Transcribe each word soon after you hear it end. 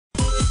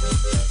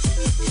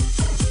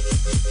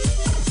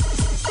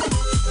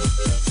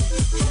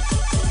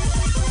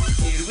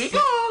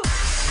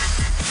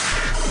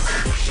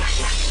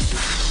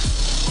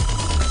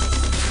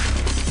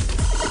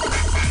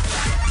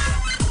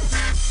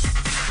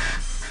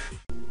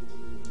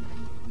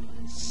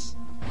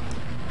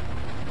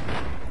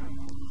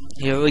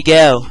Here we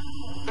go.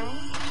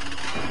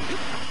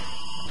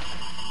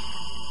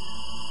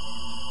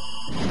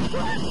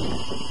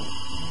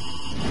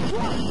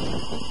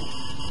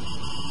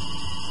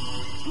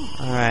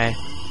 Alright.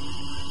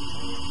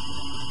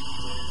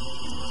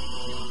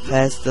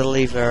 Press the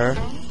lever.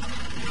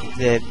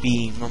 The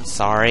beam, I'm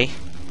sorry.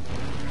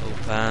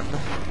 Open.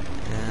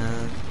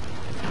 And...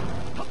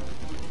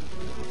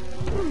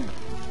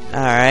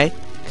 Alright.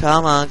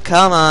 Come on,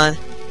 come on.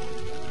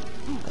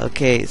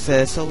 Okay,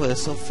 so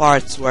far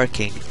it's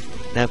working.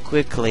 Now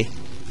quickly.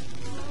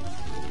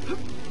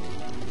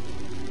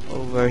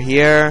 Over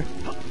here.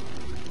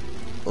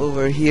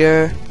 Over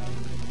here.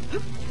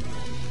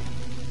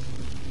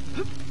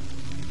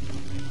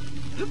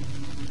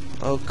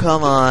 Oh,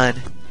 come on.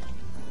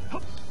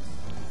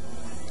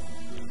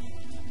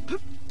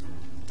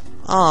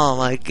 Oh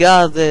my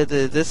god,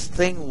 this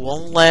thing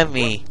won't let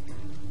me.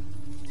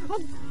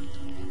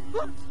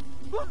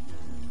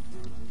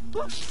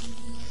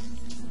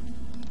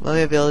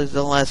 Lucky abilities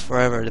don't last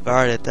forever. The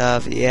bar at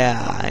tough.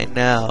 Yeah, I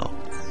know.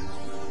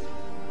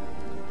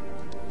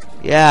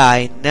 Yeah,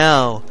 I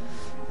know.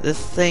 This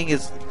thing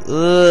is...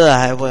 Ugh,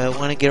 I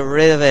want to get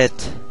rid of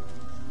it.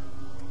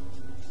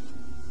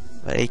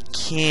 But I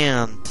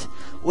can't.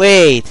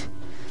 Wait!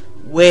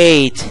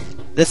 Wait!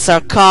 The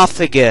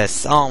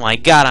sarcophagus! Oh my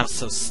god, I'm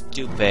so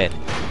stupid.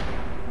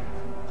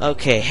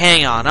 Okay,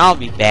 hang on, I'll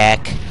be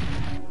back.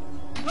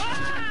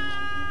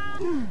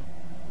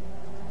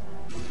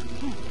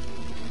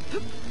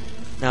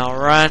 Now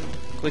run,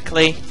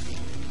 quickly.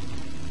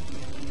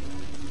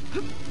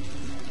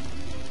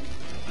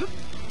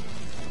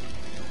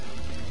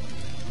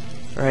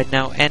 Right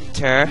now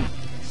enter.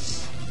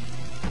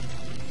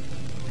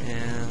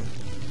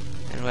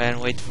 And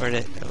wait for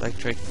the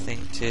electric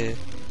thing to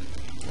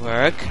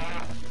work.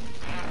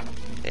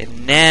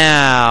 And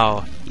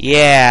now,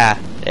 yeah,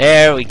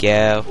 there we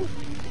go.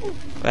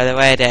 By the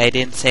way, I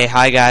didn't say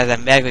hi guys,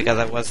 I'm back because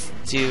I was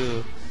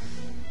too...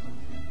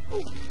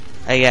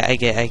 I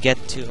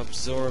get too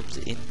absorbed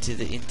into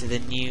the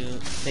new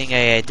thing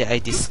I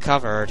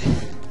discovered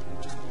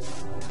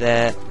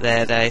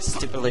that I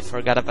stupidly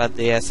forgot about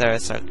the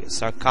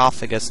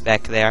sarcophagus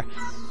back there.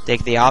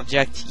 Take the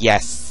object,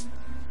 yes.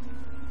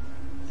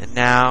 And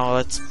now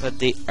let's put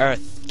the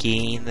earth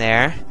key in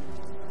there.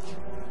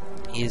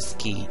 Use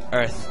key,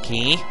 earth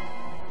key,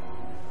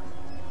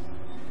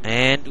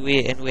 and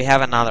we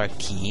have another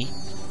key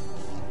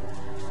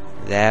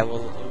that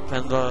will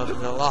open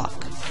the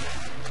lock.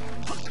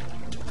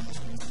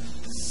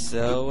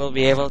 So we'll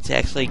be able to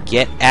actually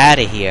get out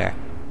of here.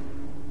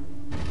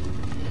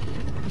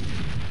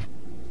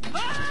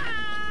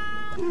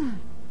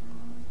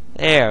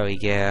 There we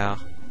go.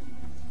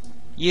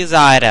 Use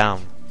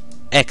item.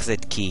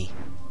 Exit key.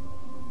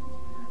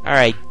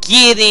 Alright,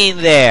 get in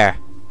there!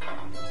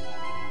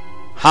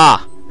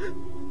 Ha!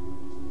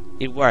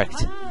 It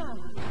worked.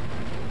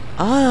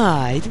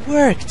 Ah, it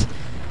worked!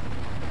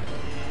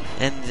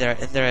 And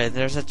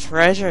there's a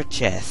treasure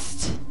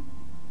chest.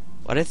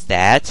 What is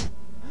that?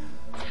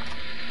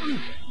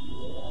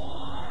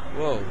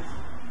 Whoa.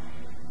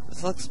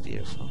 This looks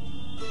beautiful.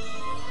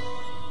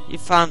 You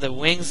found the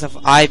wings of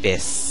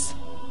Ibis.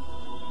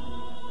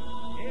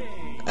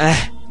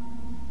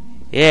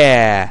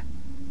 Yeah.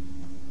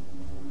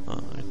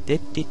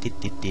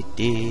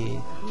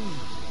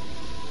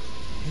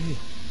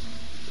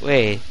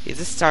 Wait, is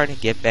this starting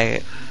to get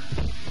back?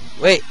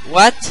 Wait,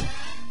 what?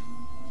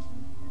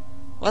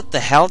 What the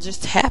hell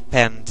just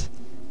happened?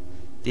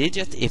 Did it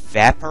just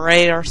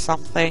evaporate or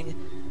something?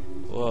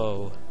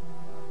 Whoa.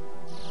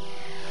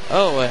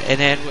 Oh,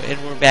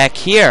 and we're back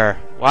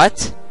here.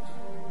 What?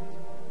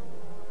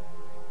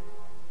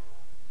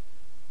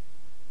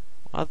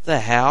 What the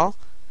hell?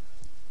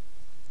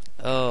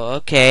 Oh,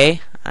 okay.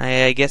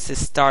 I guess it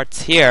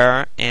starts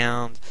here,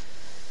 and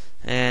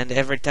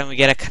every time we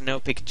get a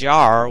canopic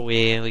jar,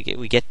 we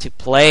get to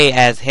play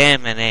as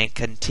him and then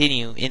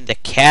continue in the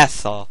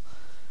castle.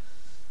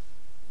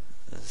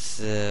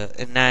 So,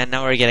 and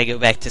now we're gonna go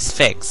back to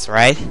Sphinx,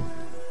 right?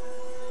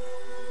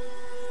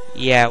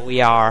 Yeah,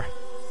 we are.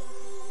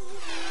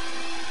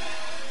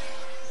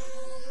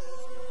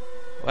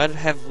 What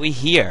have we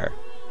here?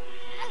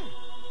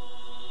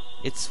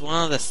 It's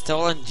one of the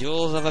stolen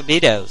jewels of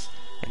Ibis.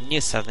 I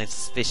knew something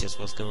suspicious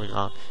was going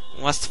on.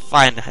 We must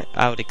find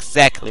out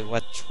exactly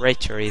what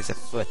treachery is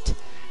afoot.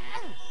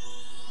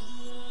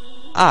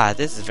 Ah,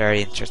 this is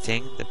very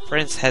interesting. The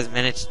prince has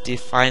managed to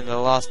find the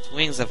lost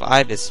wings of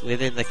Ibis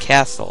within the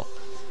castle.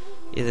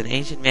 It is an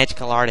ancient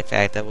magical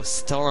artifact that was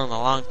stolen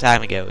a long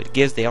time ago. It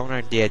gives the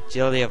owner the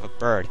agility of a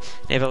bird,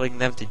 enabling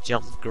them to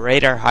jump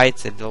greater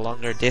heights and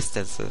longer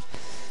distances.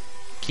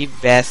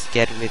 Keep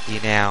basket with you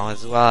now,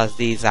 as well as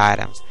these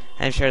items.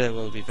 I'm sure they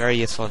will be very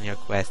useful in your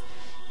quest.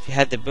 If you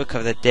had the Book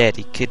of the Dead,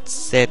 you could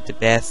save the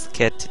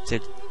basket to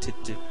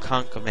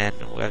Concoman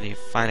when you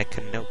find a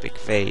canopic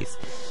vase.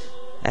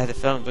 I have the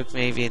film book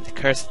maybe in the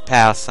cursed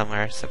palace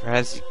somewhere, so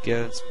perhaps you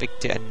go and speak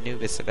to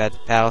Anubis about the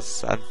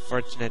palace's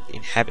unfortunate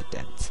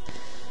inhabitants.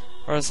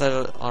 Horus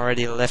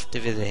already left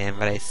to visit him,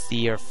 but I see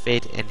your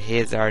fate and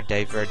his are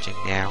diverging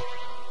now.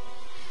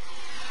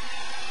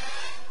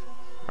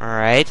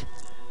 Alright.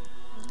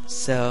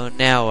 So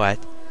now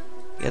what?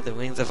 You got the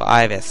wings of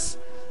Ibis.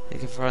 You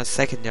can perform a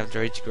second jump to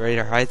reach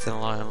greater heights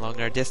and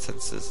longer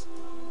distances.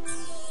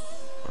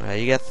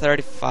 Alright, you got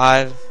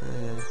 35.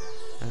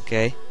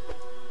 Okay.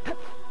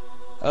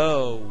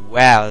 Oh,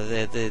 wow.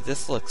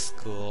 This looks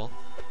cool.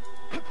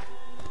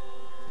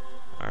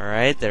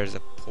 Alright, there's a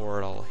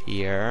portal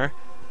here.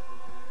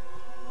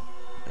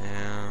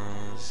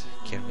 And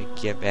can we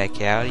get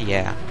back out?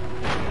 Yeah.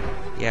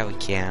 Yeah, we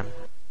can.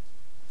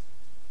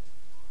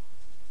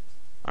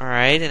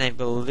 Alright, and I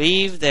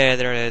believe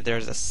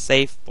there's a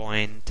save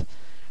point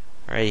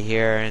right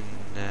here, and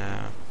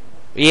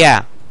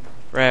yeah,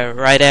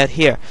 right out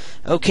here.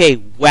 Okay,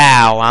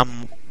 wow,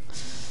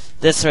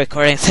 this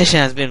recording session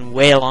has been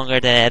way longer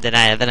than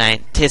I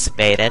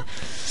anticipated.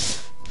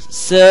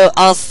 So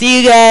I'll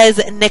see you guys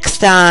next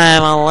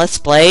time on Let's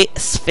Play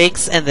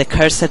Sphinx and the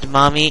Cursed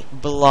Mummy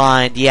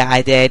Blind. Yeah,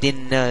 I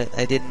didn't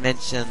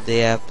mention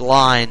the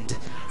blind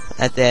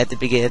at the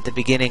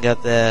beginning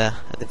of the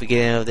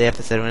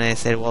episode when I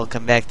said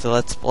welcome back to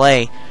Let's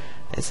Play.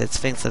 I said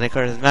Sphinx and the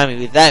Cursed Mummy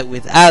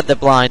without the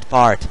blind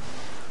part.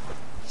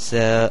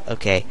 So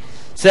okay,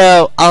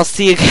 so I'll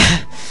see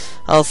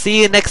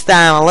you next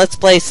time on Let's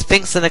Play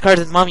Sphinx and the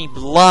Cursed Mummy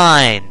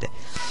Blind.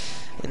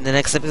 In the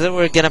next episode,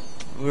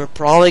 we're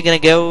probably gonna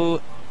go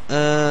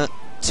to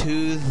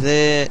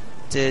the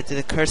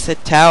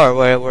Cursed Tower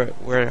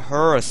where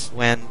Horus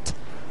went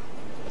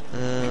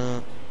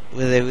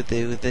with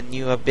the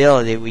new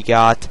ability we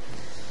got.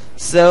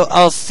 So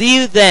I'll see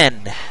you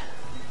then.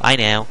 Bye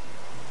now.